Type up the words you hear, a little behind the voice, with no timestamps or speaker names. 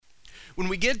When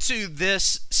we get to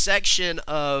this section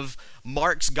of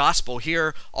Mark's gospel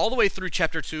here, all the way through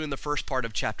chapter 2 and the first part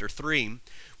of chapter 3,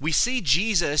 we see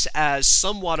Jesus as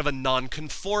somewhat of a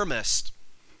nonconformist.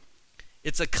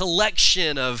 It's a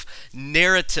collection of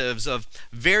narratives of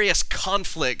various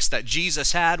conflicts that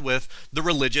Jesus had with the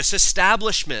religious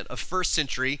establishment of first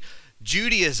century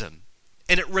Judaism.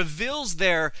 And it reveals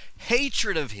their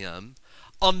hatred of him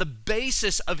on the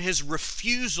basis of his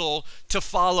refusal to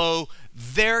follow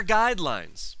their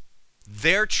guidelines,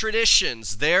 their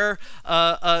traditions, their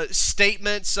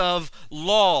statements of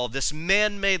law, this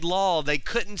man-made law. They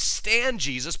couldn't stand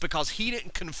Jesus because he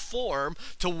didn't conform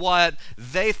to what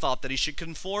they thought that he should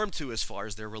conform to as far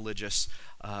as their religious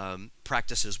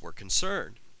practices were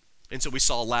concerned. And so we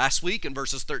saw last week in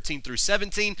verses 13 through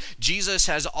 17, Jesus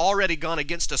has already gone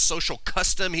against a social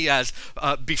custom. He has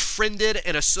befriended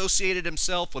and associated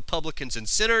himself with publicans and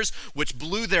sinners, which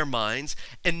blew their minds.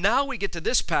 And now we get to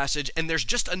this passage, and there's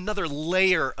just another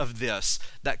layer of this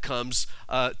that comes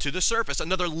to the surface,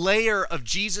 another layer of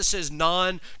Jesus's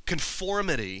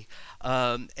non-conformity.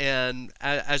 And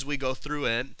as we go through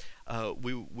it,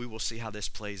 we will see how this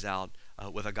plays out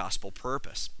with a gospel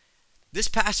purpose. This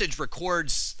passage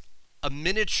records a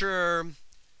miniature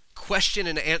question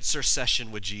and answer session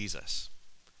with Jesus.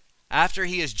 After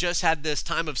he has just had this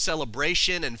time of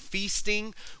celebration and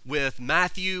feasting with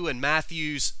Matthew and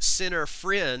Matthew's sinner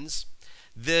friends,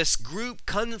 this group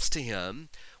comes to him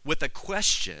with a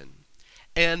question.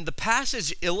 And the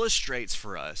passage illustrates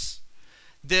for us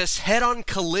this head-on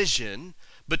collision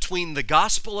between the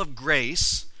gospel of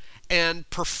grace and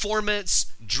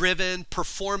performance-driven,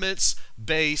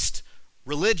 performance-based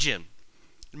religion.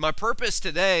 My purpose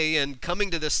today in coming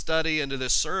to this study and to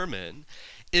this sermon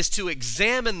is to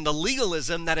examine the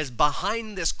legalism that is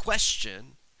behind this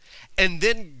question and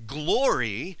then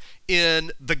glory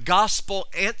in the gospel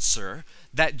answer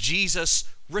that Jesus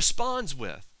responds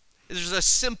with. There's a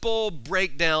simple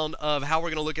breakdown of how we're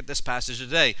going to look at this passage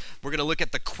today. We're going to look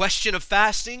at the question of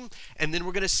fasting, and then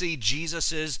we're going to see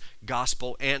Jesus's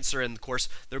gospel answer. And of course,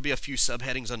 there'll be a few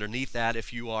subheadings underneath that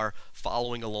if you are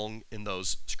following along in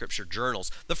those scripture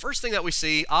journals. The first thing that we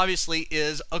see, obviously,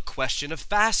 is a question of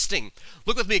fasting.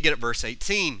 Look with me again at verse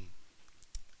 18.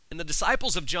 And the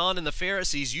disciples of John and the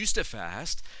Pharisees used to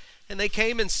fast, and they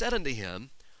came and said unto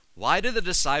him, Why do the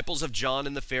disciples of John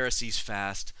and the Pharisees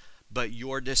fast, but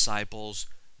your disciples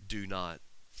do not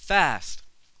fast?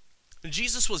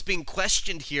 Jesus was being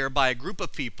questioned here by a group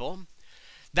of people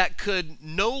that could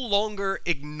no longer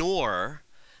ignore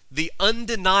the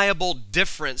undeniable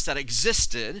difference that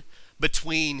existed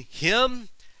between him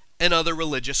and other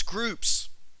religious groups.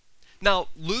 Now,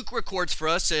 Luke records for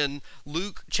us in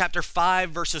Luke chapter 5,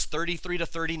 verses 33 to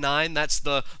 39. That's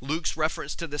Luke's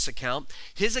reference to this account.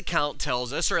 His account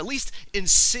tells us, or at least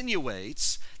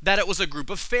insinuates, that it was a group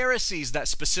of Pharisees that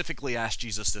specifically asked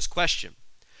Jesus this question.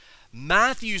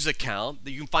 Matthew's account,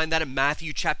 you can find that in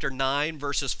Matthew chapter 9,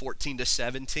 verses 14 to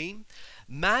 17.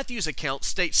 Matthew's account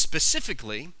states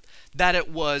specifically that it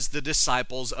was the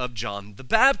disciples of John the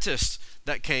Baptist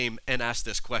that came and asked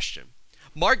this question.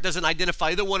 Mark doesn't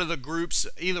identify either one of those groups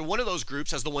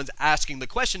as the ones asking the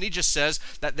question. He just says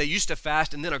that they used to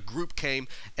fast, and then a group came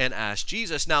and asked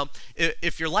Jesus. Now,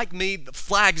 if you're like me, the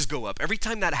flags go up every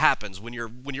time that happens when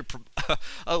you're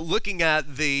looking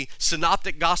at the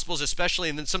synoptic gospels, especially,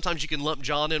 and then sometimes you can lump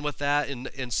John in with that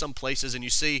in some places, and you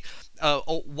see,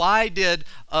 why did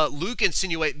Luke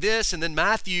insinuate this, and then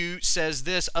Matthew says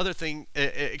this other thing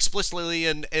explicitly,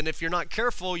 and if you're not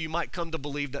careful, you might come to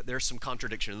believe that there's some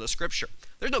contradiction in the scripture.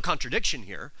 There's no contradiction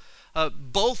here.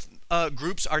 Both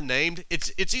groups are named.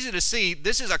 It's easy to see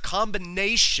this is a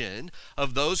combination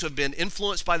of those who have been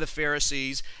influenced by the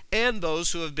Pharisees and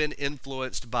those who have been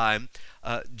influenced by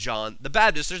John the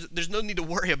Baptist. There's no need to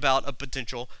worry about a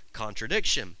potential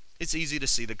contradiction. It's easy to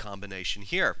see the combination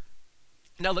here.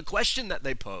 Now, the question that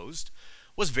they posed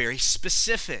was very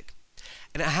specific,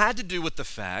 and it had to do with the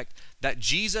fact that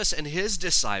Jesus and his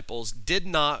disciples did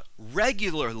not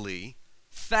regularly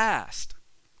fast.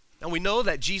 Now, we know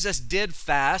that Jesus did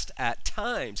fast at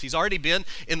times. He's already been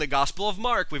in the Gospel of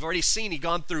Mark. We've already seen he'd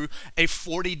gone through a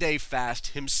 40-day fast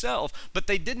himself, but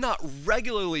they did not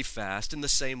regularly fast in the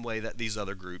same way that these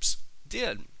other groups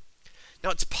did.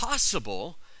 Now, it's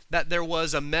possible that there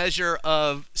was a measure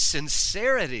of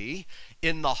sincerity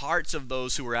in the hearts of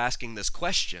those who were asking this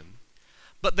question,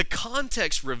 but the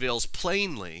context reveals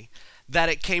plainly that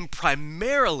it came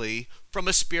primarily from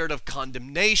a spirit of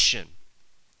condemnation.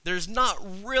 There's not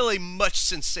really much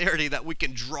sincerity that we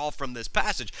can draw from this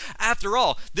passage. After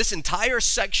all, this entire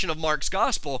section of Mark's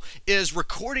gospel is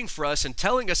recording for us and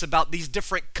telling us about these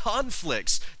different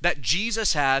conflicts that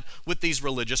Jesus had with these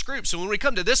religious groups. So when we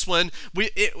come to this one,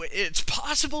 it's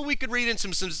possible we could read in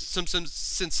some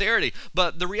sincerity,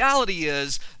 but the reality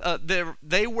is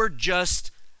they were just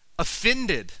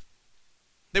offended.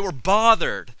 They were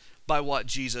bothered by what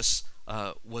Jesus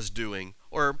was doing,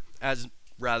 or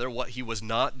rather what he was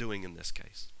not doing in this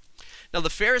case. Now, the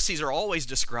Pharisees are always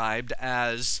described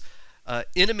as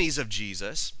enemies of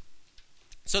Jesus,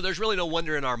 so there's really no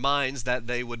wonder in our minds that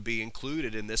they would be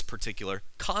included in this particular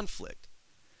conflict.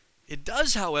 It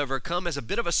does, however, come as a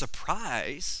bit of a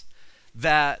surprise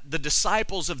that the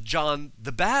disciples of John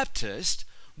the Baptist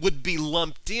would be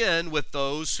lumped in with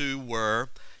those who were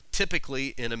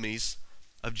typically enemies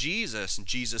of Jesus and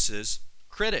Jesus's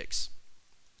critics.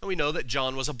 And we know that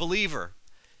John was a believer.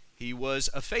 He was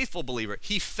a faithful believer.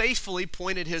 He faithfully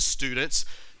pointed his students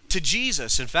to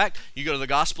Jesus. In fact, you go to the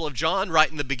Gospel of John right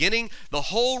in the beginning, the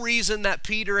whole reason that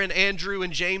Peter and Andrew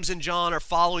and James and John are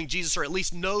following Jesus, or at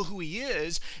least know who he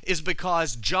is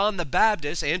because John the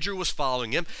Baptist, Andrew was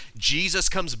following him. Jesus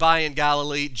comes by in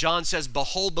Galilee. John says,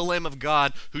 "Behold the Lamb of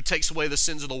God who takes away the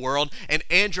sins of the world." And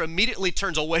Andrew immediately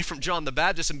turns away from John the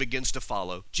Baptist and begins to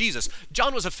follow Jesus.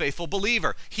 John was a faithful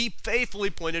believer. He faithfully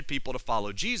pointed people to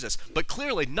follow Jesus. But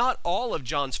clearly, not all of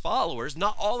John's followers,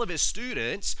 not all of his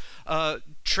students,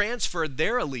 transferred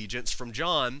their allegiance from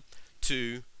John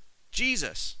to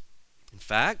Jesus. In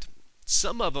fact,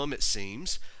 some of them, it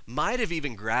seems, might have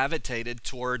even gravitated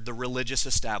toward the religious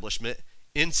establishment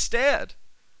instead,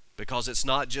 because it's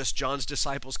not just John's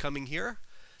disciples coming here.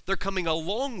 They're coming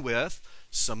along with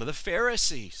some of the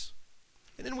Pharisees.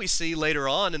 And then we see later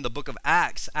on in the book of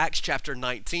Acts chapter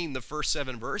 19, the first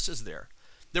 7 verses there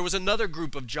was another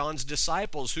group of John's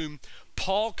disciples whom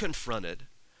Paul confronted,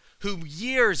 who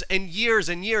years and years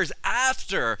and years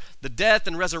after the death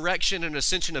and resurrection and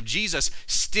ascension of Jesus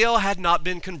still had not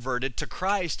been converted to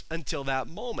Christ until that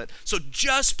moment. So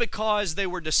just because they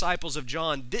were disciples of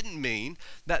John didn't mean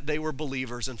that they were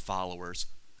believers and followers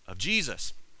of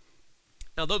Jesus.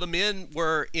 Now, though the men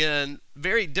were in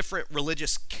very different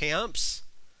religious camps,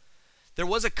 there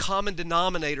was a common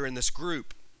denominator in this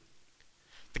group.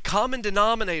 The common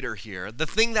denominator here, the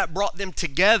thing that brought them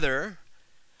together,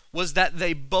 was that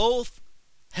they both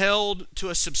held to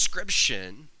a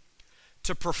subscription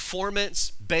to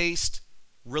performance-based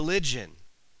religion.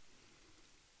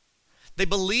 They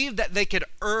believed that they could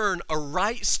earn a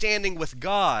right standing with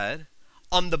God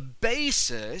on the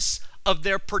basis of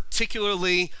their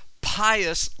particularly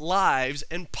pious lives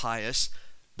and pious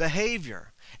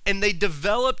behavior. And they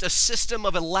developed a system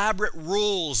of elaborate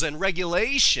rules and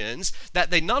regulations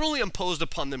that they not only imposed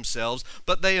upon themselves,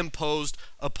 but they imposed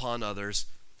upon others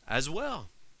as well.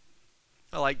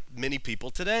 Like many people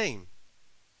today,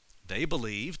 they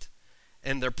believed,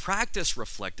 and their practice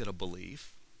reflected a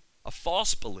belief, a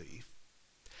false belief,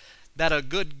 that a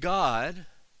good God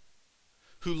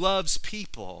who loves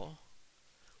people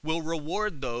will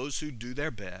reward those who do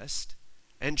their best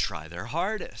and try their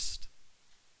hardest.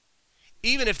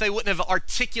 Even if they wouldn't have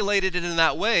articulated it in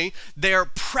that way, their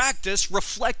practice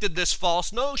reflected this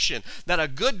false notion that a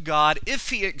good God, if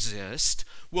he exists,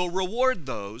 will reward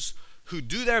those who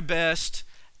do their best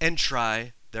and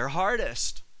try their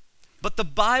hardest. But the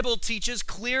Bible teaches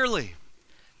clearly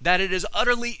that it is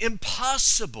utterly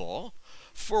impossible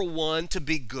for one to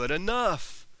be good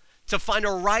enough, to find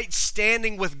a right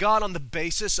standing with God on the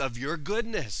basis of your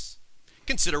goodness.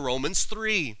 Consider Romans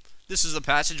 3. This is a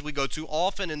passage we go to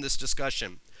often in this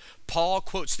discussion. Paul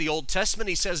quotes the Old Testament.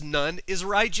 He says, "None is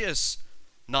righteous,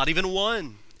 not even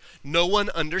one. No one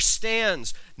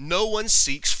understands. No one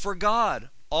seeks for God.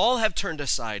 All have turned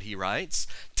aside," he writes.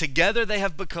 "Together they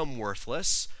have become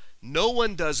worthless. No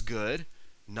one does good,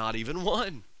 not even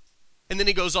one." And then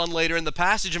he goes on later in the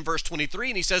passage in verse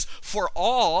 23, and he says, "For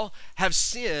all have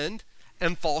sinned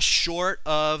and fall short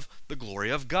of the glory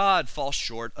of God," fall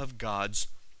short of God's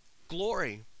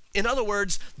glory. In other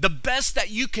words, the best that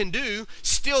you can do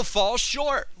still falls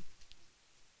short.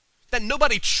 That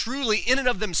nobody truly, in and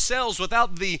of themselves,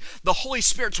 without the Holy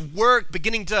Spirit's work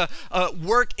beginning to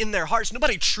work in their hearts,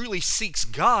 nobody truly seeks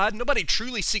God. Nobody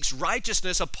truly seeks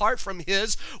righteousness apart from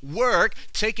his work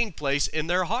taking place in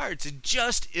their hearts. It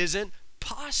just isn't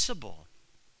possible.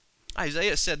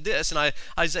 Isaiah said this in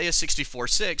Isaiah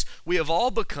 64:6, "We have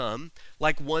all become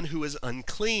like one who is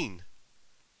unclean,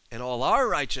 and all our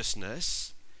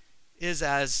righteousness is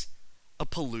as a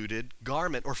polluted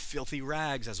garment," or filthy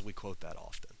rags, as we quote that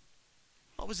often.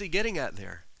 What was he getting at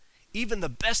there? Even the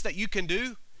best that you can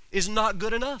do is not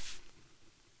good enough.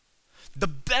 the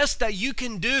best that you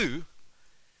can do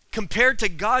compared to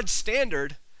God's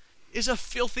standard is a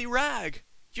filthy rag.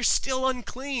 You're still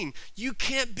unclean. You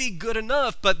can't be good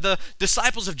enough. But the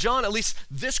disciples of John, at least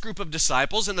this group of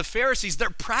disciples and the Pharisees, their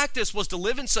practice was to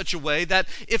live in such a way that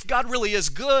if God really is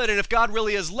good and if God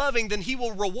really is loving, then he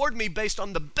will reward me based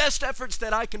on the best efforts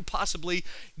that I can possibly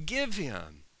give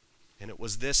him. And it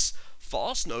was this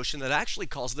false notion that actually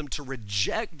caused them to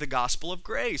reject the gospel of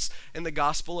grace and the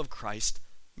gospel of Christ's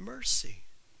mercy.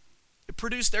 It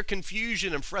produced their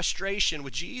confusion and frustration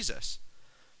with Jesus.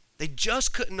 They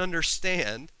just couldn't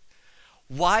understand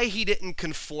why he didn't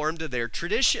conform to their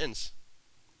traditions.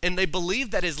 And they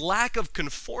believed that his lack of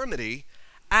conformity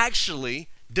actually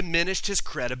diminished his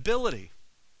credibility.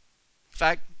 In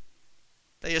fact,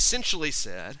 they essentially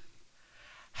said,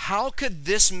 how could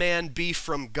this man be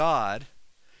from God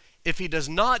if he does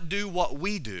not do what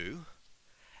we do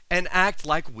and act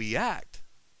like we act?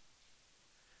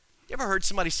 You ever heard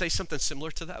somebody say something similar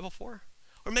to that before?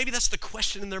 Or maybe that's the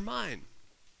question in their mind.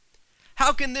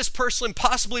 How can this person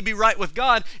possibly be right with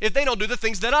God if they don't do the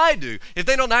things that I do? If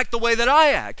they don't act the way that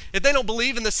I act? If they don't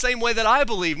believe in the same way that I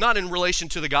believe, not in relation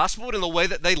to the gospel, but in the way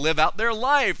that they live out their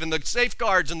life and the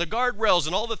safeguards and the guardrails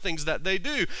and all the things that they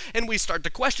do? And we start to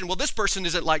question, well, this person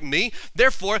isn't like me,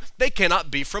 therefore they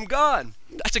cannot be from God.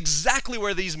 That's exactly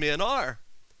where these men are.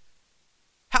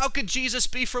 How could Jesus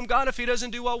be from God if he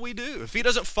doesn't do what we do? If he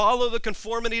doesn't follow the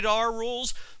conformity to our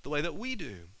rules the way that we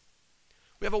do?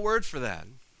 We have a word for that.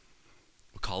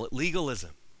 Call it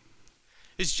legalism.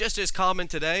 It's just as common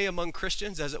today among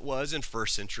Christians as it was in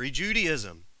first century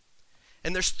Judaism.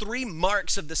 And there's 3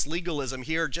 marks of this legalism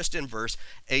here just in verse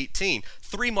 18.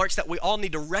 3 marks that we all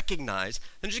need to recognize.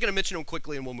 I'm just going to mention them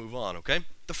quickly and we'll move on, okay?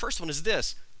 The first one is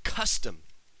this, custom.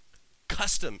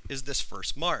 Custom is this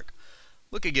first mark.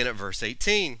 Look again at verse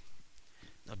 18.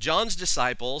 Now John's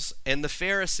disciples and the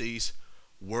Pharisees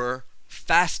were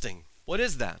fasting. What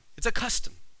is that? It's a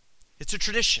custom. It's a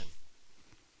tradition.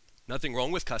 Nothing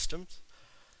wrong with customs,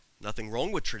 nothing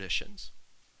wrong with traditions.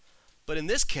 But in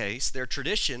this case, their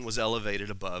tradition was elevated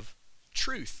above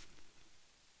truth.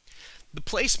 The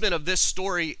placement of this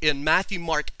story in Matthew,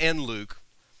 Mark, and Luke,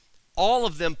 all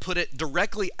of them put it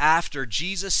directly after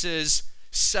Jesus'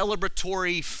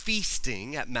 celebratory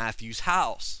feasting at Matthew's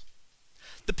house.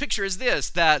 The picture is this,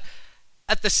 that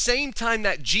at the same time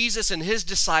that Jesus and his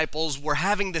disciples were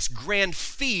having this grand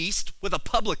feast with a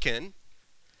publican,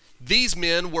 these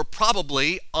men were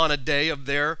probably on a day of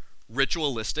their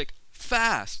ritualistic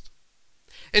fast.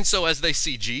 And so as they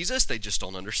see Jesus, they just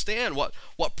don't understand.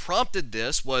 What prompted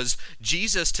this was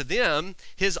Jesus to them,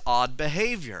 his odd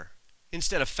behavior.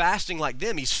 Instead of fasting like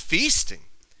them, he's feasting.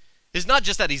 It's not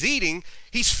just that he's eating,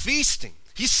 he's feasting.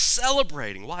 He's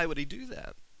celebrating. Why would he do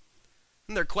that?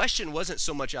 And their question wasn't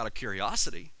so much out of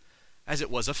curiosity as it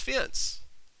was offense.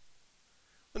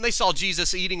 When they saw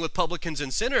Jesus eating with publicans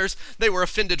and sinners, they were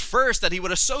offended first that he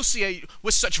would associate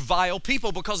with such vile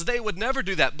people because they would never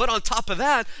do that. But on top of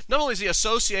that, not only is he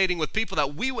associating with people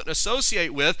that we wouldn't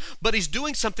associate with, but he's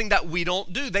doing something that we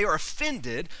don't do. They are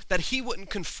offended that he wouldn't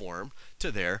conform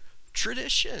to their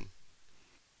tradition.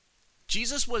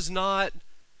 Jesus was not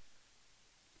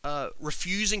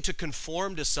refusing to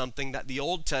conform to something that the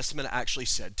Old Testament actually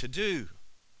said to do.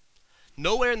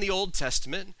 Nowhere in the Old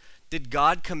Testament did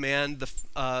God command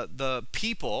the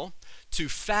people to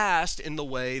fast in the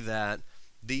way that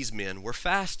these men were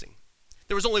fasting.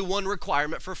 There was only one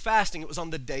requirement for fasting. It was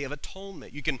on the Day of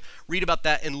Atonement. You can read about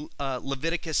that in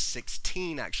Leviticus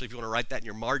 16, actually, if you want to write that in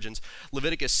your margins.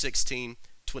 Leviticus 16,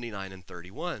 29 and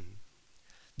 31.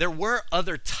 There were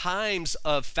other times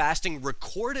of fasting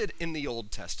recorded in the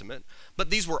Old Testament, but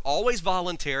these were always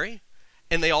voluntary,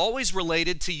 and they always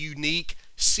related to unique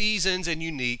seasons and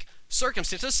unique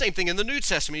circumstances. The same thing in the New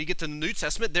Testament. You get to the New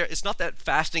Testament, it's not that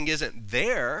fasting isn't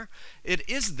there. It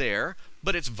is there,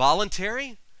 but it's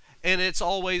voluntary, and it's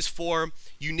always for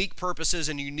unique purposes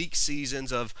and unique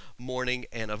seasons of mourning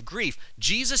and of grief.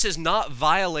 Jesus is not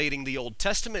violating the Old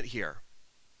Testament here.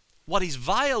 What he's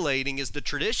violating is the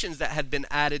traditions that had been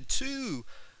added to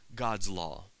God's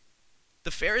law.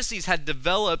 The Pharisees had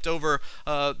developed over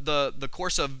the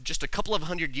course of just a couple of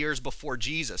hundred years before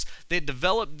Jesus. They had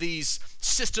developed these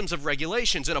systems of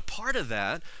regulations, and a part of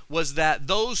that was that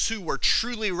those who were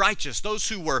truly righteous, those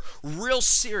who were real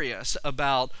serious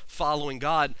about following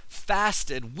God,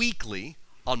 fasted weekly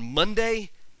on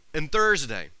Monday and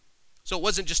Thursday. So it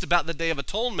wasn't just about the Day of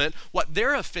Atonement. What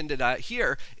they're offended at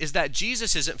here is that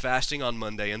Jesus isn't fasting on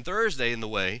Monday and Thursday in the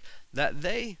way that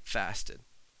they fasted.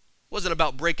 It wasn't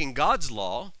about breaking God's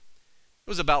law. It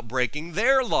was about breaking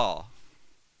their law.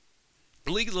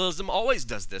 Legalism always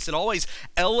does this. It always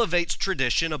elevates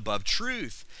tradition above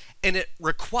truth. And it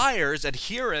requires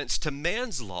adherence to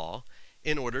man's law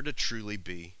in order to truly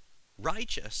be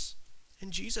righteous.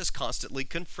 And Jesus constantly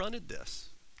confronted this.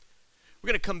 We're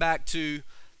going to come back to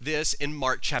this in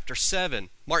Mark chapter 7.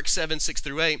 Mark 7, 6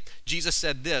 through 8, Jesus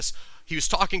said this. He was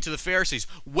talking to the Pharisees.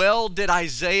 Well did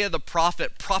Isaiah the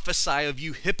prophet prophesy of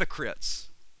you hypocrites.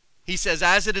 He says,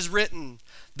 as it is written,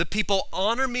 the people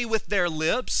honor me with their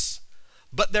lips,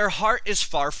 but their heart is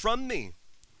far from me.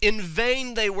 In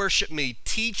vain they worship me,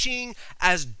 teaching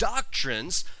as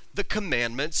doctrines the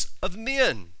commandments of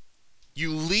men.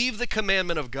 You leave the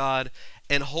commandment of God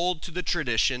and hold to the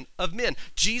tradition of men.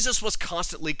 Jesus was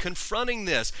constantly confronting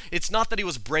this. It's not that he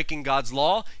was breaking God's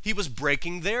law, he was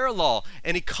breaking their law.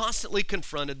 And he constantly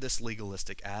confronted this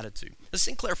legalistic attitude. Now,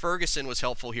 Sinclair Ferguson was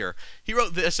helpful here. He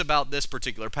wrote this about this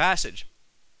particular passage.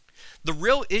 The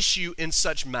real issue in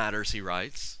such matters, he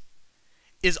writes,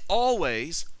 is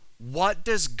always, what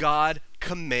does God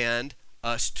command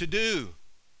us to do?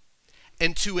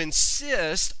 And to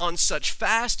insist on such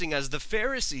fasting as the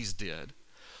Pharisees did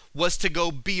was to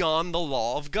go beyond the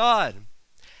law of God.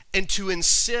 And to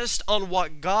insist on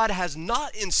what God has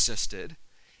not insisted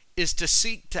is to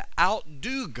seek to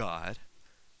outdo God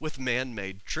with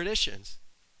man-made traditions.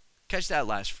 Catch that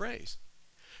last phrase.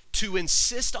 To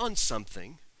insist on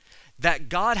something that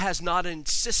God has not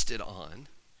insisted on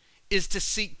is to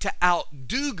seek to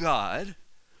outdo God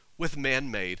with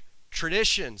man-made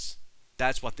traditions.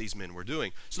 That's what these men were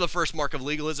doing. So the first mark of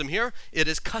legalism here, it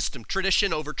is custom,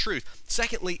 tradition over truth.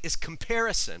 Secondly is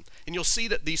comparison. And you'll see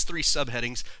that these three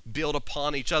subheadings build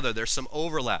upon each other. There's some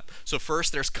overlap. So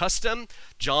first there's custom.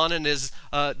 John and his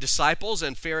disciples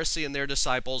and Pharisee and their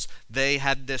disciples, they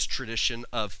had this tradition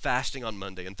of fasting on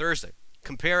Monday and Thursday.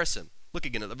 Comparison. Look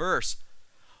again at the verse.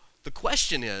 The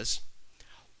question is,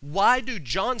 why do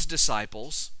John's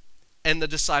disciples and the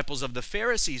disciples of the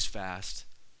Pharisees fast,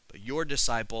 but your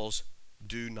disciples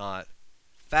do not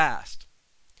fast?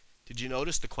 Did you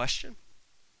notice the question?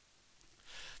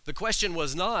 The question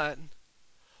was not,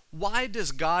 why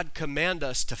does God command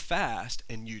us to fast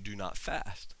and you do not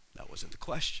fast? That wasn't the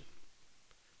question.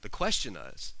 The question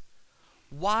is,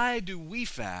 why do we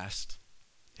fast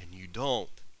and you don't?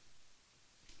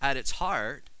 At its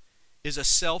heart is a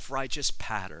self-righteous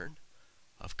pattern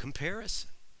of comparison.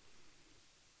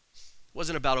 It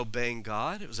wasn't about obeying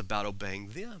God, it was about obeying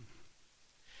them.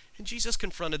 And Jesus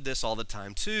confronted this all the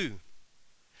time too.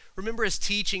 Remember his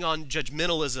teaching on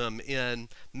judgmentalism in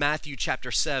Matthew chapter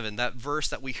 7, that verse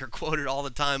that we hear quoted all the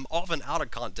time, often out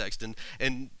of context.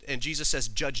 And Jesus says,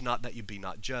 judge not that you be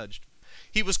not judged.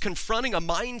 He was confronting a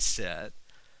mindset,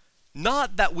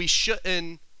 not that we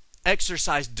shouldn't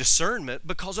exercise discernment,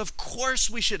 because of course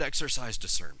we should exercise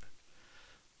discernment.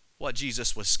 What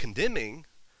Jesus was condemning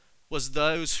was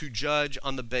those who judge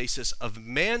on the basis of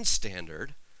man's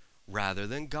standard rather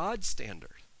than God's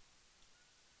standard.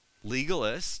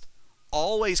 Legalists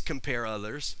always compare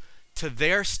others to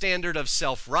their standard of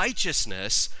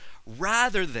self-righteousness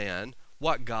rather than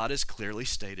what God has clearly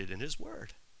stated in his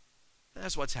word.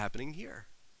 That's what's happening here.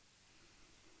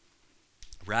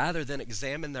 Rather than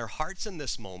examine their hearts in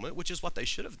this moment, which is what they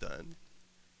should have done,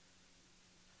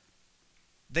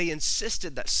 they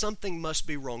insisted that something must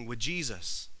be wrong with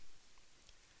Jesus.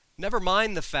 Never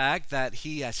mind the fact that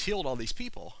he has healed all these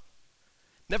people.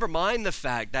 Never mind the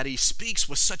fact that he speaks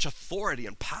with such authority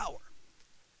and power.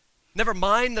 Never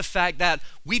mind the fact that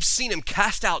we've seen him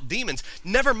cast out demons.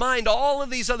 Never mind all of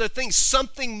these other things.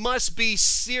 Something must be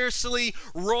seriously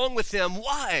wrong with him.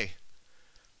 Why?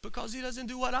 Because he doesn't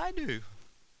do what I do.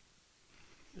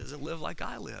 He doesn't live like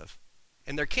I live.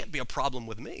 And there can't be a problem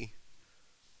with me.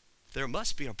 There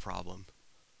must be a problem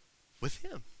with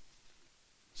him.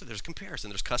 So there's comparison.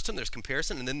 There's custom, there's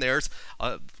comparison, and then there's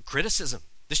criticism.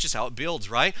 This is just how it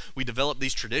builds, right? We develop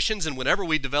these traditions, and whenever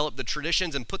we develop the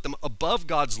traditions and put them above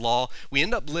God's law, we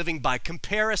end up living by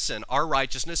comparison. Our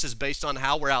righteousness is based on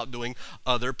how we're outdoing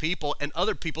other people, and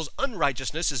other people's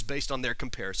unrighteousness is based on their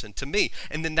comparison to me.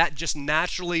 And then that just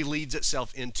naturally leads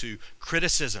itself into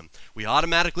criticism. We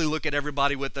automatically look at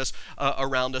everybody with us,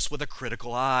 around us with a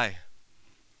critical eye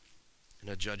and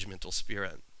a judgmental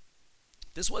spirit.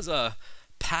 This was a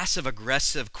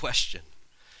passive-aggressive question.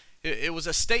 It was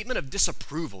a statement of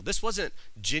disapproval. This wasn't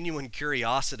genuine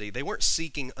curiosity. They weren't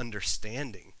seeking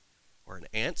understanding or an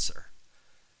answer.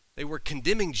 They were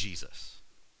condemning Jesus.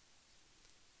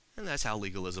 And that's how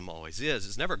legalism always is.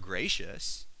 It's never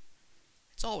gracious.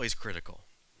 It's always critical.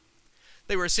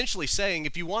 They were essentially saying,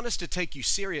 if you want us to take you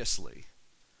seriously,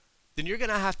 then you're going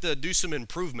to have to do some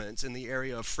improvements in the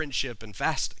area of friendship and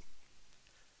fasting.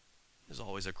 There's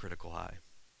always a critical eye.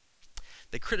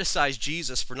 They criticized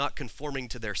Jesus for not conforming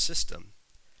to their system.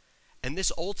 And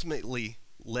this ultimately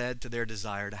led to their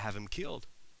desire to have him killed.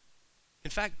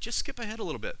 In fact, just skip ahead a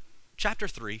little bit. Chapter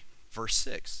 3, verse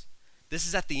 6. This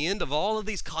is at the end of all of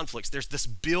these conflicts. There's this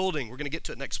building. We're going to get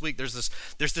to it next week. There's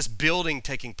this building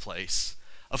taking place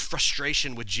of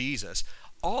frustration with Jesus,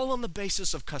 all on the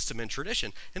basis of custom and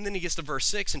tradition. And then he gets to verse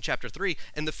 6 in chapter 3.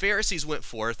 And the Pharisees went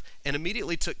forth and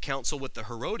immediately took counsel with the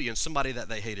Herodians, somebody that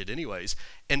they hated anyways,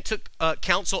 and took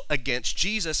counsel against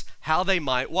Jesus, how they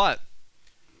might what?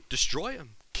 Destroy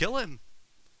him, kill him.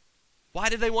 Why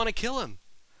did they want to kill him?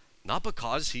 Not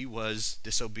because he was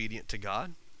disobedient to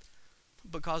God,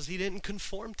 but because he didn't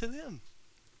conform to them.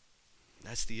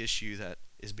 That's the issue that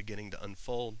is beginning to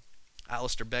unfold.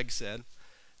 Alistair Begg said,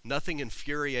 nothing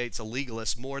infuriates a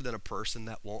legalist more than a person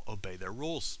that won't obey their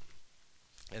rules.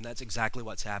 And that's exactly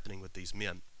what's happening with these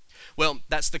men. Well,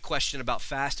 that's the question about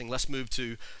fasting. Let's move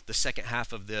to the second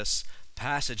half of this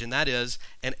passage, and that is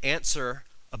an answer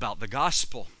about the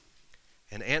gospel.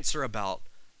 An answer about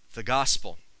the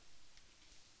gospel.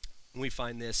 We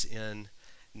find this in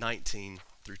 19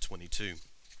 through 22.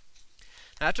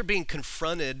 After being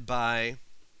confronted by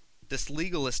this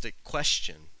legalistic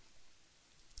question,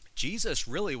 Jesus,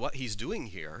 really what he's doing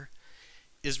here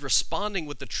is responding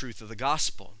with the truth of the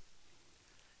gospel.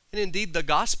 And indeed, the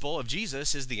gospel of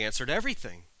Jesus is the answer to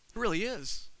everything. It really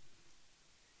is.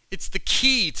 It's the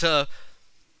key to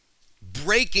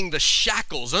breaking the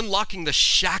shackles, unlocking the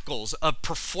shackles of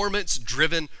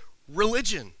performance-driven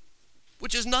religion,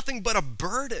 which is nothing but a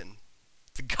burden.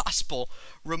 The gospel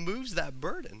removes that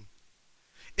burden.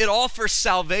 It offers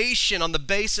salvation on the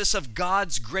basis of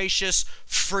God's gracious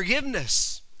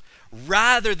forgiveness,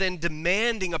 rather than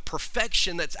demanding a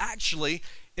perfection that's actually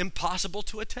impossible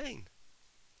to attain.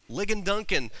 Ligon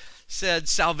Duncan said,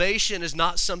 salvation is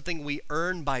not something we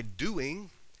earn by doing.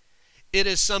 It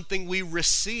is something we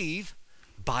receive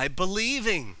by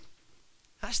believing.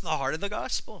 That's the heart of the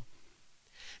gospel.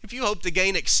 If you hope to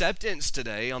gain acceptance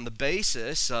today on the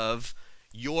basis of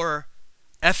your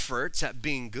efforts at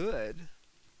being good,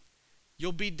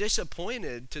 you'll be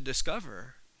disappointed to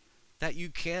discover that you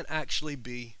can't actually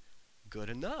be good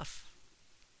enough.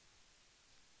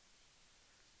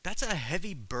 That's a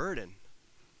heavy burden.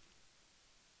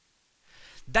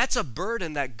 That's a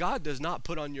burden that God does not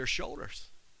put on your shoulders.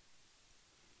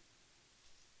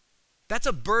 That's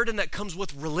a burden that comes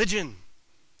with religion.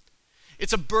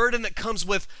 It's a burden that comes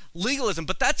with legalism,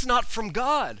 but that's not from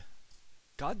God.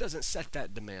 God doesn't set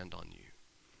that demand on you.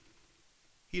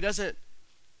 He doesn't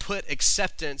put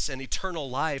acceptance and eternal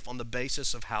life on the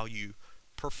basis of how you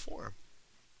perform.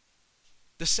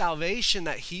 The salvation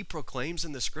that he proclaims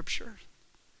in the scripture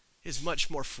is much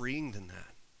more freeing than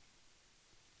that.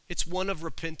 It's one of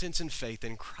repentance and faith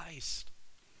in Christ.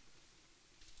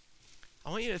 I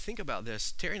want you to think about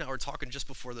this. Terry and I were talking just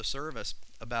before the service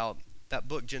about that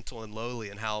book, Gentle and Lowly,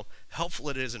 and how helpful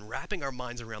it is in wrapping our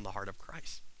minds around the heart of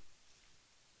Christ.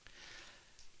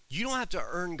 You don't have to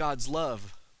earn God's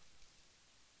love.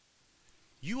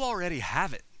 You already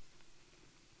have it.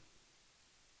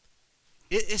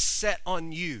 It is set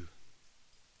on you.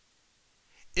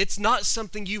 It's not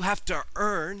something you have to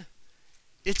earn.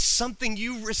 It's something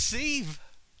you receive.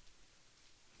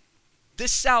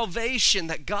 This salvation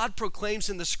that God proclaims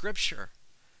in the scripture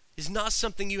is not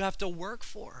something you have to work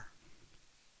for.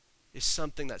 It's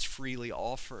something that's freely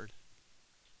offered,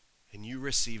 and you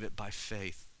receive it by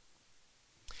faith.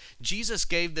 Jesus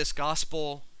gave this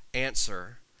gospel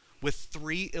answer with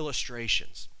 3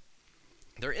 illustrations.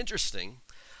 They're interesting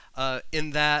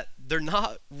in that they're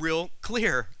not real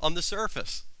clear on the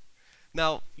surface.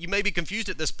 Now, you may be confused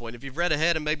at this point. If you've read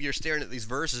ahead and maybe you're staring at these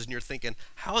verses and you're thinking,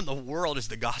 how in the world is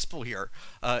the gospel here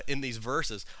in these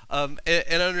verses? And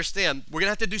understand, we're going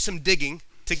to have to do some digging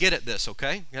to get at this,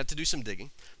 okay? We have to do some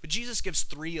digging. But Jesus gives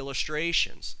 3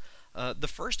 illustrations. The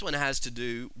first one has to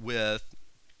do with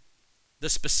the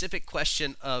specific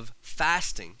question of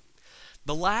fasting.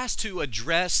 The last 2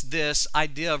 address this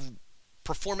idea of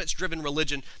performance-driven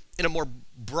religion in a more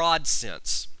broad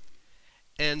sense.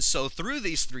 And so through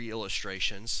these 3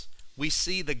 illustrations, we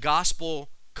see the gospel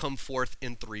come forth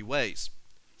in 3 ways.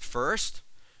 First,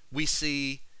 we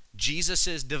see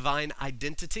Jesus' divine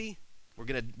identity. We're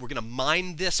gonna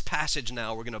mine this passage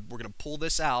now. We're gonna pull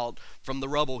this out from the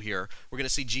rubble here. We're gonna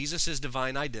see Jesus'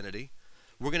 divine identity.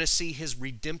 We're gonna see his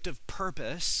redemptive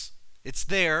purpose. It's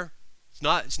there.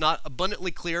 It's not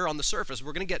abundantly clear on the surface.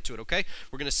 We're going to get to it, okay?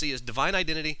 We're going to see his divine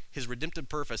identity, his redemptive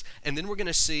purpose, and then we're going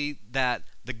to see that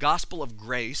the gospel of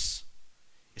grace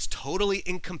is totally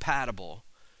incompatible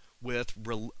with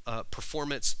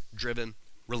performance-driven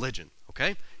religion,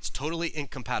 okay? It's totally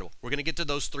incompatible. We're going to get to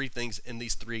those 3 things in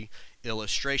these 3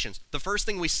 illustrations. The first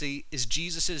thing we see is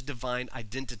Jesus' divine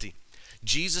identity.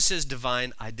 Jesus'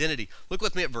 divine identity. Look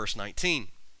with me at verse 19.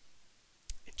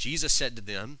 Jesus said to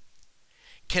them,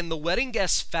 "Can the wedding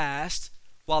guests fast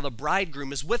while the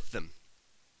bridegroom is with them?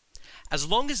 As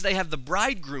long as they have the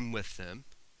bridegroom with them,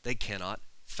 they cannot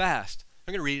fast."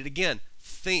 I'm going to read it again.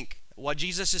 Think what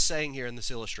Jesus is saying here in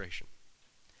this illustration.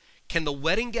 Can the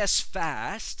wedding guests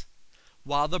fast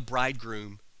while the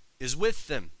bridegroom is with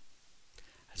them?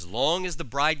 As long as the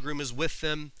bridegroom is with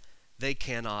them, they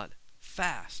cannot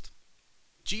fast.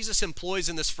 Jesus employs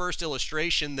in this first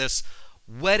illustration this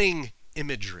wedding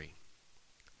imagery,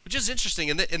 which is interesting.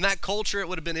 In that culture, it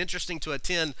would have been interesting to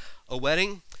attend a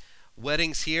wedding.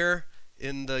 Weddings here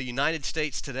in the United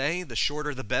States today, the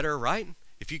shorter the better, right?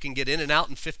 If you can get in and out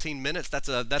in 15 minutes, that's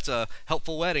a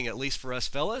helpful wedding, at least for us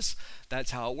fellas. That's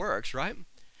how it works, right?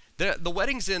 The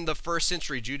weddings in the first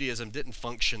century Judaism didn't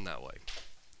function that way.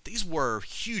 These were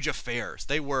huge affairs.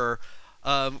 They were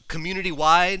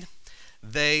community-wide.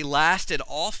 They lasted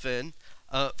often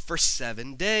for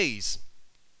 7 days.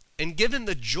 And given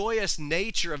the joyous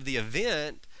nature of the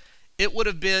event, it would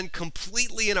have been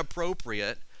completely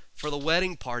inappropriate for the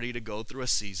wedding party to go through a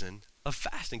season of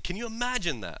fasting. Can you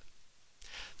imagine that?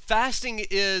 Fasting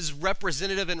is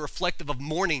representative and reflective of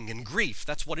mourning and grief.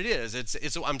 That's what it is.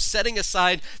 I'm setting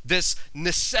aside this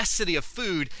necessity of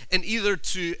food in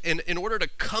order to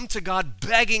come to God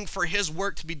begging for his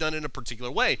work to be done in a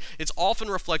particular way. It's often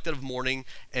reflective of mourning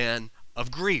and of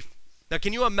grief. Now,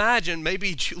 can you imagine,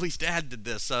 maybe Julie's dad did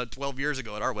this 12 years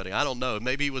ago at our wedding. I don't know.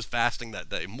 Maybe he was fasting that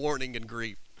day, mourning and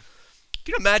grief.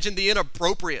 Can you imagine the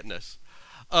inappropriateness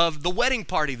of the wedding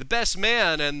party, the best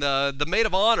man and the maid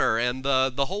of honor and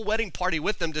the whole wedding party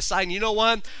with them deciding, you know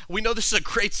what, we know this is a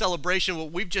great celebration,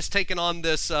 but we've just taken on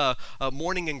this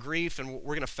mourning and grief, and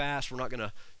we're going to fast. We're not going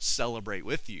to celebrate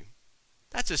with you.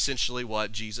 That's essentially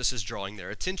what Jesus is drawing their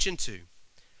attention to.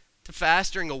 To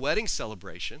fast during a wedding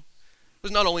celebration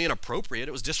was not only inappropriate,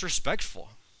 it was disrespectful.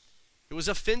 It was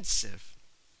offensive.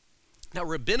 Now,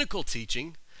 rabbinical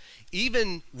teaching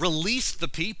even released the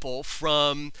people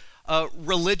from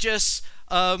religious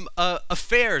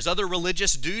affairs, other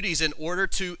religious duties, in order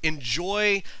to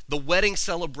enjoy the wedding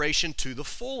celebration to the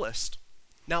fullest.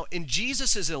 Now, in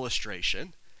Jesus'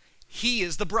 illustration, he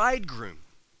is the bridegroom.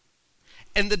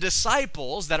 And the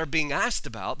disciples that are being asked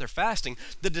about, they're fasting,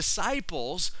 the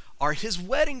disciples are his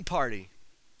wedding party.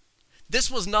 This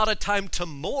was not a time to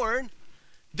mourn.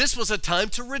 This was a time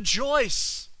to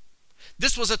rejoice.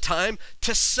 This was a time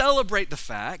to celebrate the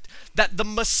fact that the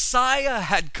Messiah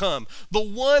had come. The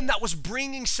one that was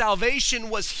bringing salvation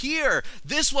was here.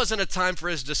 This wasn't a time for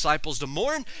his disciples to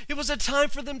mourn. It was a time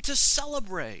for them to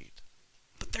celebrate.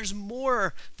 But there's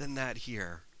more than that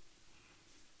here.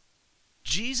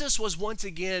 Jesus was once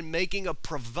again making a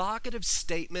provocative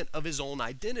statement of his own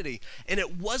identity. And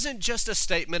it wasn't just a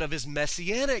statement of his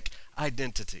messianic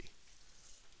identity.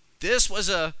 This was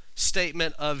a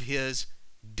statement of his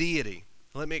deity.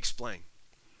 Let me explain.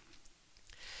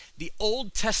 The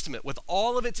Old Testament, with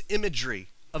all of its imagery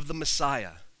of the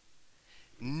Messiah,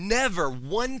 never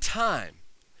one time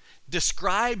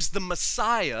describes the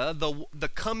Messiah, the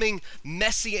coming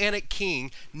messianic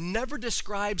king, never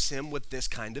describes him with this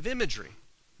kind of imagery.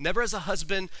 Never as a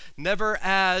husband, never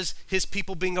as his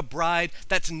people being a bride.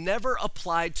 That's never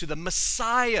applied to the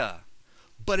Messiah,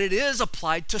 but it is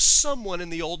applied to someone in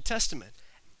the Old Testament.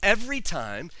 Every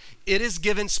time it is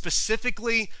given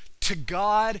specifically to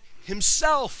God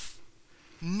himself,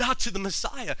 not to the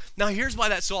Messiah. Now, here's why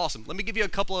that's so awesome. Let me give you a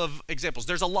couple of examples.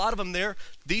 There's a lot of them there.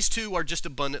 These two are just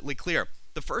abundantly clear.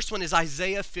 The first one is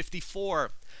Isaiah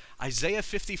 54. Isaiah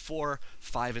 54,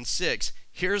 5 and 6.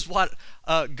 Here's what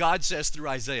God says through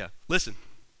Isaiah. Listen.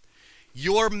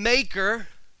 Your maker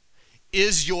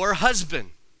is your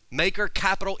husband. Maker,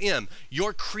 capital M.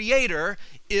 Your creator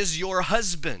is your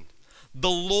husband. The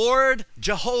Lord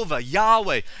Jehovah,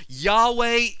 Yahweh.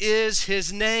 Yahweh is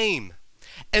his name.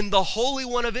 And the Holy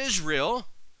One of Israel,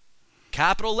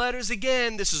 capital letters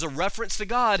again, this is a reference to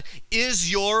God,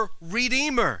 is your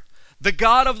Redeemer. The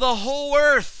God of the whole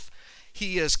earth,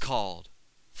 he is called.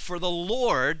 For the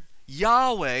Lord,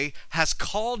 Yahweh, has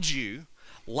called you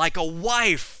like a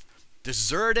wife,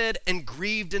 deserted and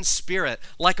grieved in spirit,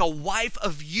 like a wife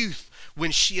of youth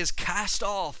when she is cast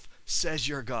off, says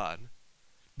your God.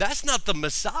 That's not the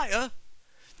Messiah.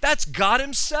 That's God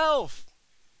himself.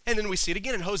 And then we see it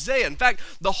again in Hosea. In fact,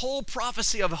 the whole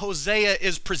prophecy of Hosea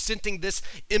is presenting this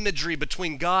imagery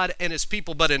between God and his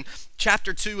people. But in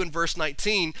chapter 2 and verse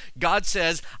 19, God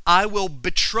says, I will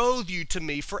betroth you to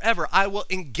me forever. I will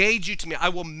engage you to me. I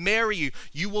will marry you.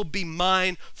 You will be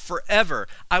mine forever.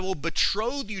 I will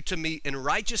betroth you to me in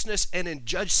righteousness and in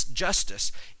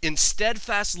justice, in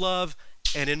steadfast love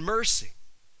and in mercy.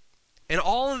 And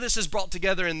all of this is brought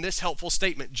together in this helpful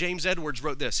statement. James Edwards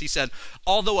wrote this. He said,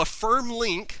 although a firm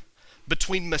link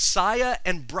between Messiah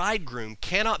and bridegroom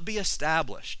cannot be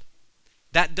established,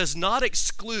 that does not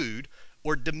exclude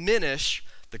or diminish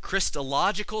the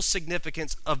Christological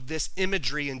significance of this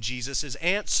imagery in Jesus'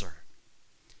 answer.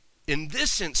 In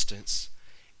this instance,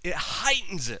 it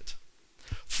heightens it.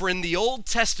 For in the Old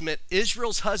Testament,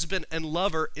 Israel's husband and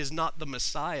lover is not the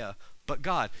Messiah, but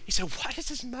God. He said, why does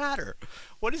this matter?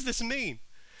 What does this mean?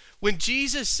 When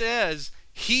Jesus says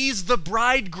he's the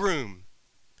bridegroom,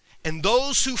 and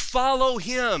those who follow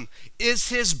him is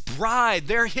his bride.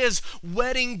 They're his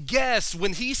wedding guests.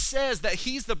 When he says that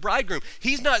he's the bridegroom,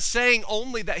 he's not saying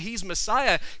only that he's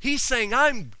Messiah. He's saying,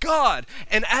 I'm God.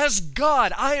 And as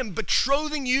God, I am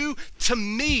betrothing you to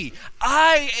me.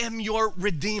 I am your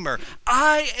redeemer.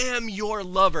 I am your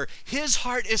lover. His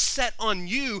heart is set on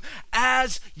you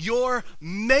as your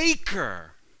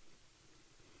maker.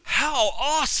 How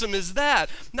awesome is that?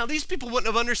 Now, these people wouldn't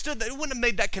have understood that. They wouldn't have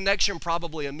made that connection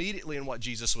probably immediately in what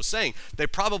Jesus was saying. They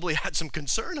probably had some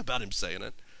concern about him saying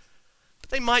it. But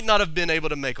they might not have been able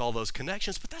to make all those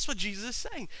connections. But that's what Jesus is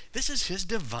saying. This is his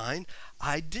divine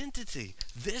identity.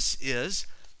 This is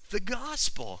the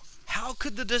gospel. How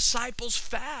could the disciples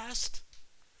fast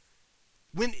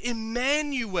when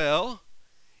Emmanuel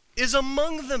is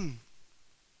among them?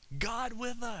 God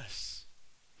with us.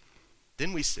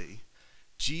 Then we see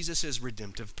Jesus'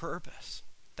 redemptive purpose.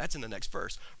 That's in the next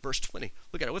verse. Verse 20.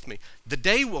 Look at it with me. The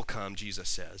day will come, Jesus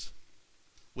says,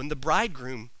 when the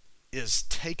bridegroom is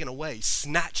taken away,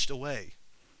 snatched away.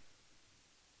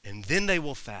 And then they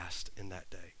will fast in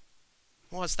that day.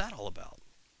 What's that all about?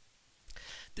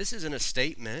 This isn't a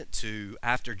statement to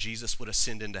after Jesus would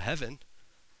ascend into heaven.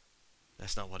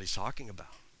 That's not what he's talking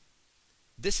about.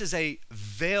 This is a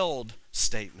veiled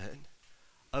statement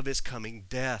of his coming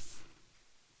death.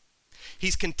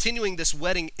 He's continuing this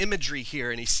wedding imagery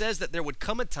here, and he says that there would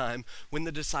come a time when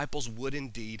the disciples would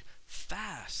indeed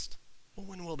fast. Well,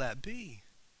 when will that be?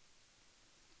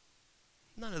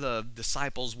 None of the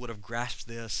disciples would have grasped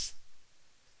this.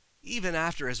 Even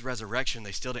after his resurrection,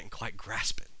 they still didn't quite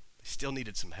grasp it. They still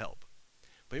needed some help.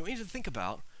 But we need to think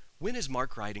about, when is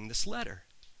Mark writing this letter?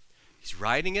 He's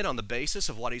writing it on the basis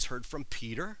of what he's heard from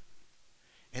Peter.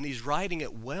 And he's writing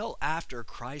it well after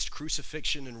Christ's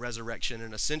crucifixion and resurrection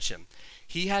and ascension.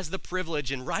 He has the privilege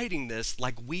in writing this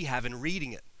like we have in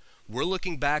reading it. We're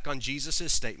looking back on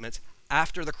Jesus' statements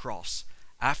after the cross,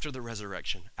 after the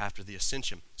resurrection, after the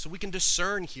ascension. So we can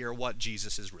discern here what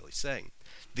Jesus is really saying.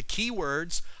 The key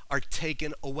words are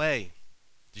taken away.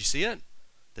 Do you see it?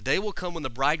 The day will come when the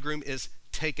bridegroom is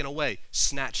taken away,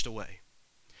 snatched away.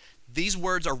 These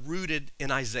words are rooted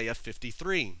in Isaiah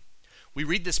 53. We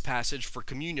read this passage for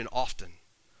communion often.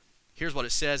 Here's what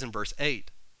it says in verse 8.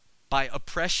 By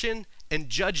oppression and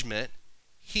judgment,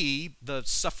 he, the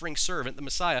suffering servant, the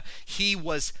Messiah, he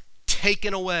was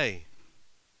taken away.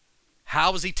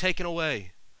 How was he taken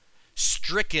away?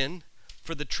 Stricken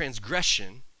for the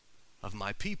transgression of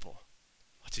my people.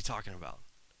 What's he talking about?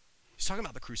 He's talking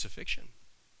about the crucifixion.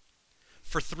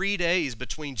 For 3 days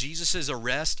between Jesus'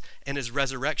 arrest and his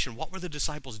resurrection, what were the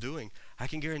disciples doing? I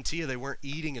can guarantee you they weren't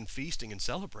eating and feasting and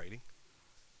celebrating.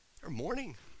 They were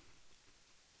mourning.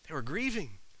 They were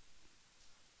grieving.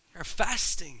 They were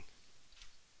fasting.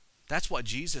 That's what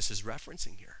Jesus is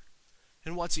referencing here.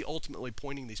 And what's he ultimately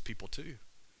pointing these people to?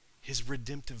 His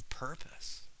redemptive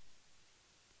purpose.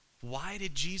 Why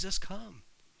did Jesus come?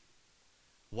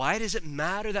 Why does it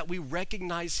matter that we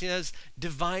recognize his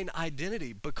divine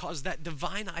identity? Because that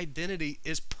divine identity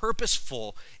is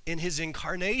purposeful in his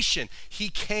incarnation. He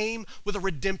came with a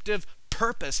redemptive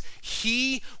purpose.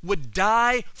 He would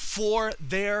die for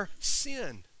their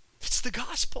sin. It's the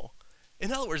gospel.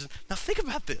 In other words, now think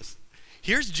about this.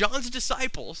 Here's John's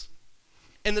disciples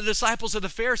and the disciples of the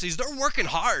Pharisees. They're working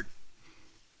hard.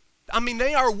 I mean,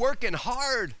 they are working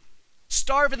hard.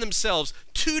 Starving themselves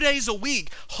 2 days a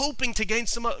week, hoping to gain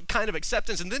some kind of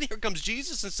acceptance. And then here comes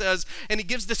Jesus and says, and he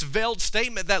gives this veiled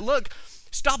statement that, look,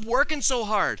 stop working so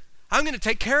hard. I'm going to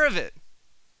take care of it.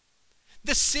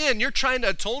 The sin you're trying to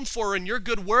atone for in your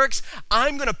good works,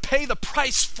 I'm going to pay the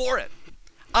price for it.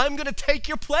 I'm going to take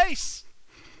your place.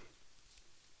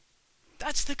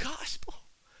 That's the gospel.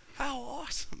 How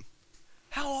awesome.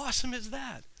 How awesome is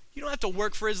that? You don't have to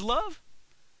work for his love.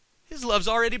 His love's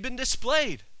already been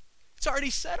displayed. It's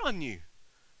already set on you.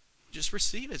 Just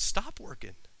receive it. Stop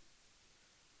working.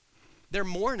 Their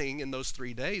mourning in those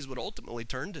 3 days would ultimately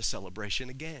turn to celebration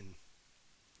again,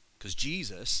 because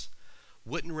Jesus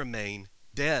wouldn't remain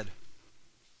dead.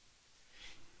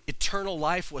 Eternal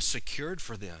life was secured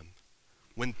for them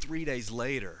when 3 days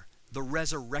later the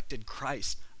resurrected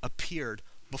Christ appeared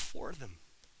before them.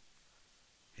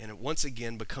 And it once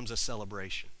again becomes a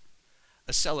celebration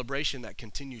that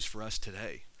continues for us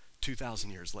today, 2,000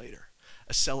 years later,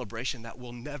 a celebration that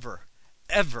will never,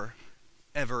 ever,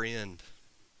 ever end.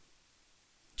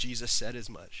 Jesus said as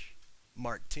much.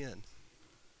 Mark 10,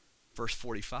 verse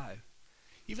 45.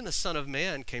 Even the Son of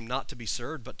Man came not to be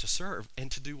served, but to serve, and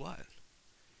to do what?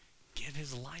 Give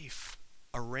his life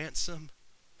a ransom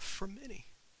for many.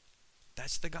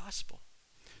 That's the gospel.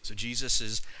 So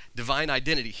Jesus' divine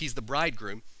identity, he's the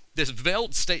bridegroom. This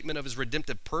veiled statement of his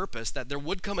redemptive purpose, that there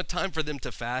would come a time for them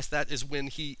to fast, that is when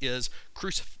he is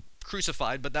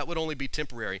crucified, but that would only be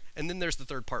temporary. And then there's the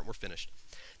third part, and we're finished.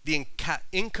 The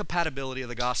incompatibility of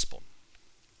the gospel.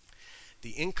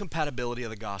 The incompatibility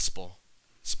of the gospel,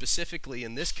 specifically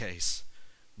in this case,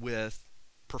 with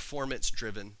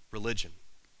performance-driven religion.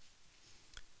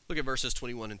 Look at verses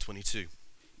 21 and 22.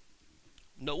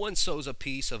 No one sews a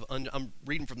piece of, I'm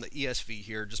reading from the ESV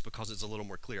here just because it's a little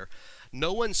more clear.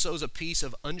 No one sews a piece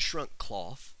of unshrunk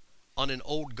cloth on an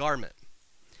old garment.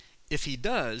 If he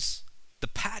does, the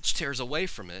patch tears away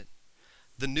from it,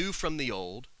 the new from the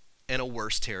old, and a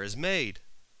worse tear is made.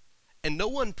 And no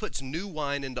one puts new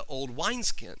wine into old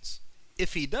wineskins.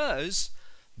 If he does,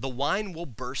 the wine will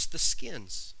burst the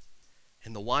skins,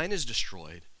 and the wine is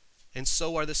destroyed, and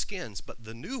so are the skins. But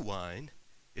the new wine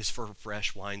is for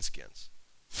fresh wineskins.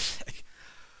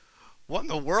 What in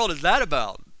the world is that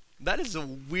about? That is a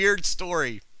weird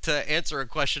story to answer a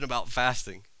question about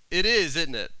fasting. It is,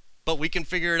 isn't it? But we can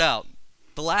figure it out.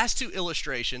 The last two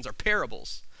illustrations are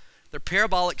parables. They're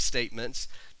parabolic statements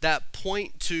that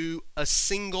point to a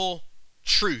single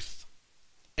truth.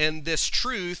 And this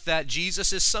truth that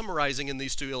Jesus is summarizing in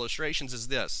these two illustrations is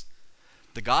this: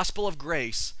 the gospel of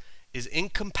grace is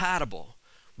incompatible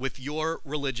with your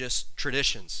religious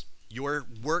traditions, your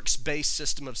works-based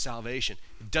system of salvation.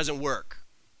 It doesn't work.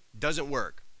 It doesn't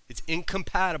work. It's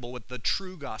incompatible with the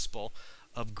true gospel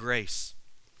of grace.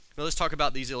 Now let's talk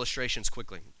about these illustrations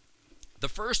quickly. The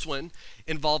first one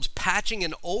involves patching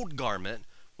an old garment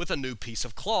with a new piece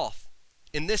of cloth.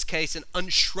 In this case, an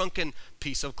unshrunken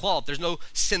piece of cloth. There's no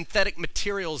synthetic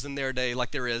materials in their day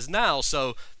like there is now,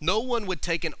 so no one would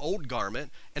take an old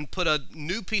garment and put a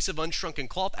new piece of unshrunken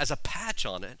cloth as a patch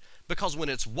on it, because when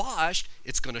it's washed,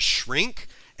 it's going to shrink,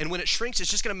 and when it shrinks,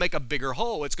 it's just going to make a bigger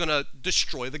hole. It's going to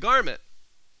destroy the garment.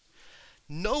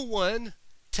 No one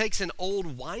takes an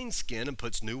old wineskin and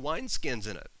puts new wineskins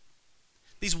in it.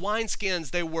 These wineskins,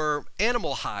 they were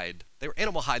animal hide. They were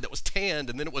animal hide that was tanned,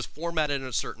 and then it was formatted in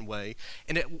a certain way,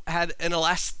 and it had an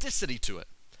elasticity to it.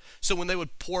 So when they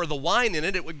would pour the wine in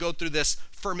it, it would go through this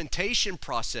fermentation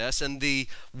process, and the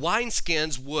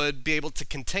wineskins would be able to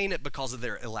contain it because of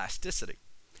their elasticity.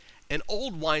 An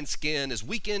old wineskin is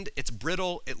weakened, it's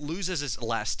brittle, it loses its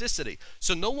elasticity.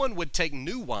 So no one would take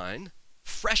new wine,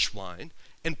 fresh wine,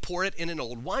 and pour it in an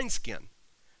old wineskin.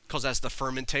 Because as the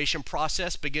fermentation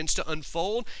process begins to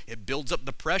unfold, it builds up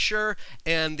the pressure,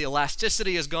 and the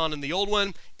elasticity is gone in the old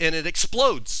one, and it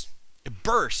explodes. It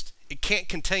bursts. It can't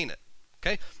contain it.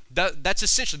 Okay? That's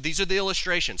essentially, these are the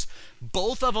illustrations.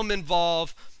 Both of them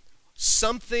involve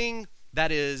something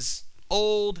that is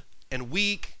old and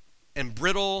weak and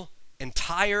brittle and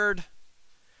tired.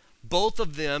 Both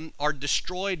of them are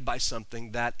destroyed by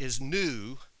something that is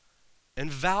new and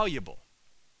valuable.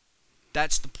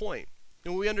 That's the point.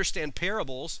 And we understand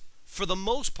parables, for the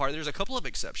most part, there's a couple of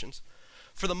exceptions.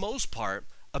 For the most part,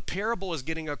 a parable is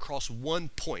getting across one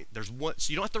point. There's one, so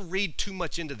you don't have to read too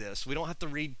much into this. We don't have to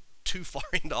read too far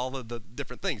into all of the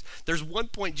different things. There's one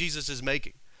point Jesus is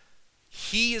making.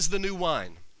 He is the new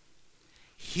wine.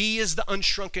 He is the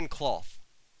unshrunken cloth.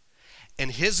 And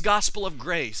his gospel of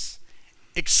grace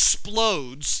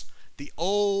explodes the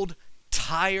old,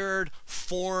 tired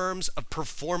forms of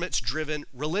performance-driven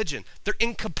religion. They're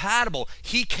incompatible.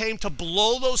 He came to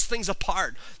blow those things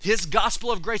apart. His gospel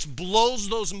of grace blows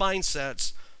those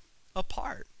mindsets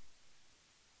apart.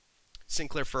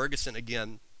 Sinclair Ferguson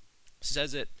again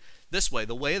says it this way: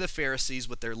 the way of the Pharisees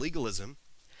with their legalism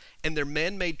and their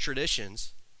man-made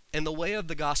traditions and the way of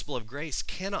the gospel of grace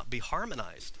cannot be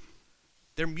harmonized.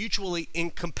 They're mutually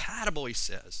incompatible, he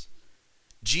says.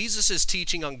 Jesus'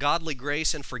 teaching on godly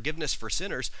grace and forgiveness for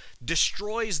sinners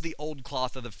destroys the old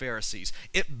cloth of the Pharisees.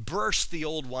 It bursts the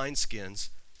old wineskins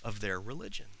of their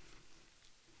religion.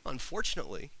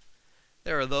 Unfortunately,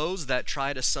 there are those that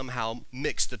try to somehow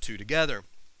mix the two together.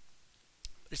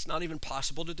 It's not even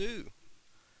possible to do.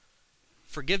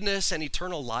 Forgiveness and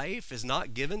eternal life is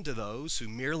not given to those who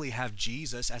merely have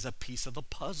Jesus as a piece of the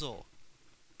puzzle.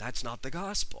 That's not the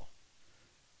gospel.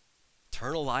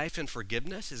 Eternal life and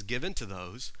forgiveness is given to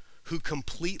those who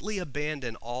completely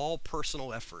abandon all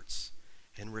personal efforts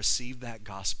and receive that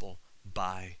gospel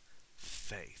by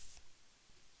faith.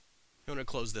 I'm going to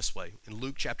close this way. In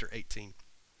Luke chapter 18,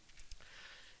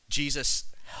 Jesus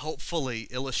helpfully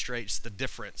illustrates the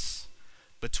difference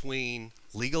between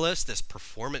legalists, this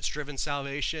performance-driven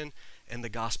salvation, and the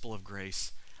gospel of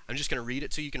grace. I'm just going to read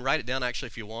it to you. You can write it down actually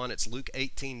if you want. It's Luke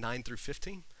 18, 9 through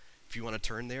 15. If you want to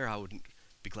turn there, I would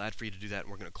be glad for you to do that,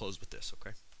 and we're going to close with this,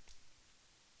 okay?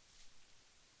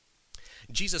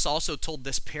 Jesus also told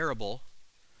this parable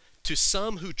to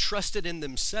some who trusted in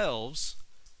themselves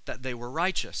that they were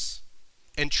righteous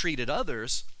and treated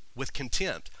others with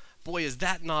contempt. Boy, is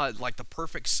that not like the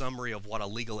perfect summary of what a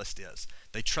legalist is?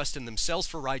 They trust in themselves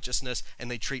for righteousness and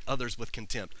they treat others with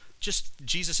contempt. Just,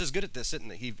 Jesus is good at this,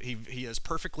 isn't he? He has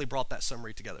perfectly brought that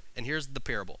summary together. And here's the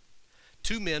parable.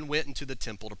 2 men went into the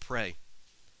temple to pray.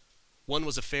 One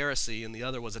was a Pharisee and the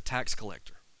other was a tax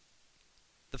collector.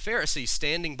 The Pharisee,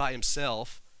 standing by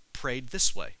himself, prayed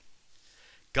this way: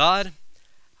 God,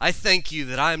 I thank you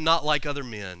that I am not like other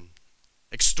men,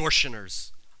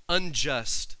 extortioners,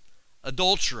 unjust,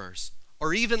 adulterers,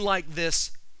 or even like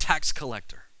this tax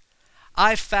collector.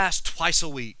 I fast twice a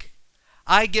week.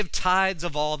 I give tithes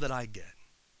of all that I get.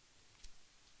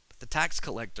 But the tax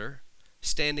collector,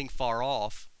 standing far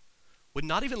off, would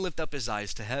not even lift up his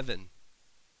eyes to heaven,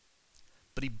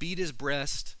 but he beat his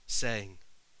breast, saying,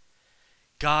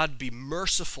 God, be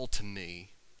merciful to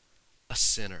me, a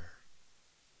sinner.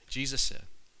 Jesus said,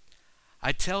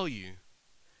 I tell you,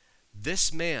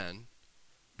 this man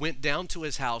went down to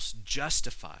his house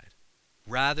justified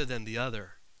rather than the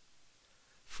other.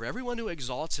 For everyone who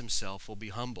exalts himself will be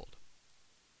humbled,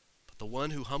 but the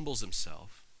one who humbles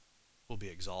himself will be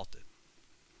exalted.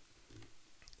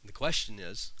 And the question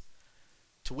is,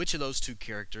 to which of those two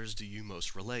characters do you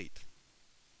most relate?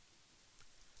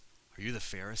 Are you the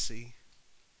Pharisee?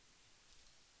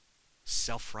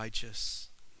 Self-righteous?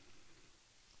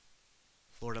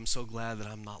 Lord, I'm so glad that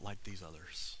I'm not like these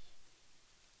others.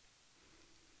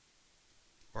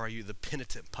 Or are you the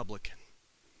penitent publican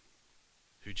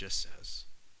who just says,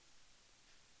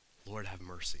 Lord, have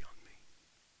mercy on me?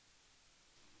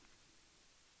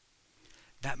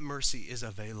 That mercy is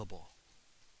available.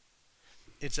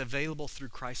 It's available through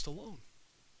Christ alone.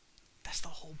 That's the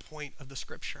whole point of the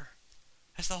scripture.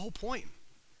 That's the whole point.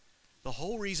 The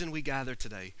whole reason we gather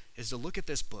today is to look at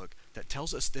this book that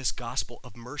tells us this gospel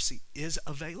of mercy is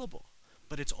available.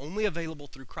 But it's only available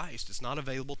through Christ. It's not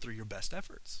available through your best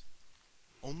efforts.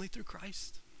 Only through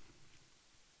Christ.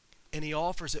 And he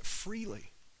offers it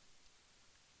freely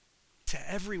to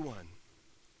everyone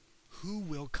who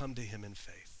will come to him in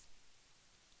faith.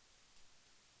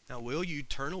 Now, will you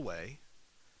turn away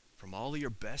from all of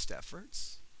your best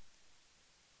efforts?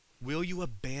 Will you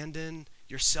abandon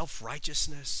your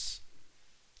self-righteousness?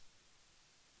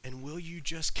 And will you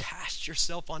just cast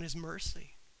yourself on his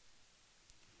mercy?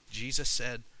 Jesus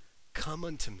said, come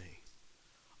unto me,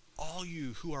 all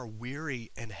you who are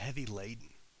weary and heavy laden.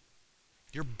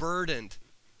 You're burdened.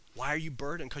 Why are you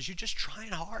burdened? Because you're just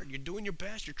trying hard. You're doing your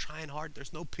best. You're trying hard.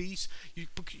 There's no peace.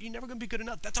 You're never going to be good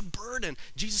enough. That's a burden.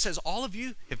 Jesus says, all of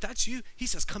you, if that's you, he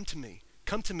says, come to me.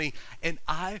 Come to me, and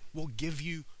I will give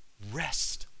you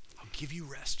rest. I'll give you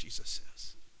rest, Jesus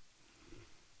says.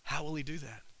 How will he do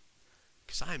that?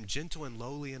 Because I am gentle and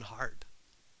lowly in heart.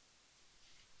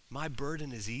 My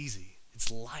burden is easy. It's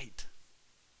light.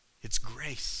 It's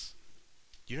grace.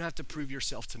 You don't have to prove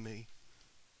yourself to me.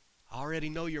 I already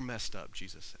know you're messed up,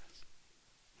 Jesus says.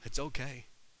 It's okay.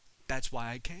 That's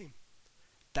why I came.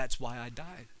 That's why I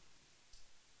died.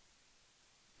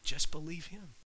 Just believe him.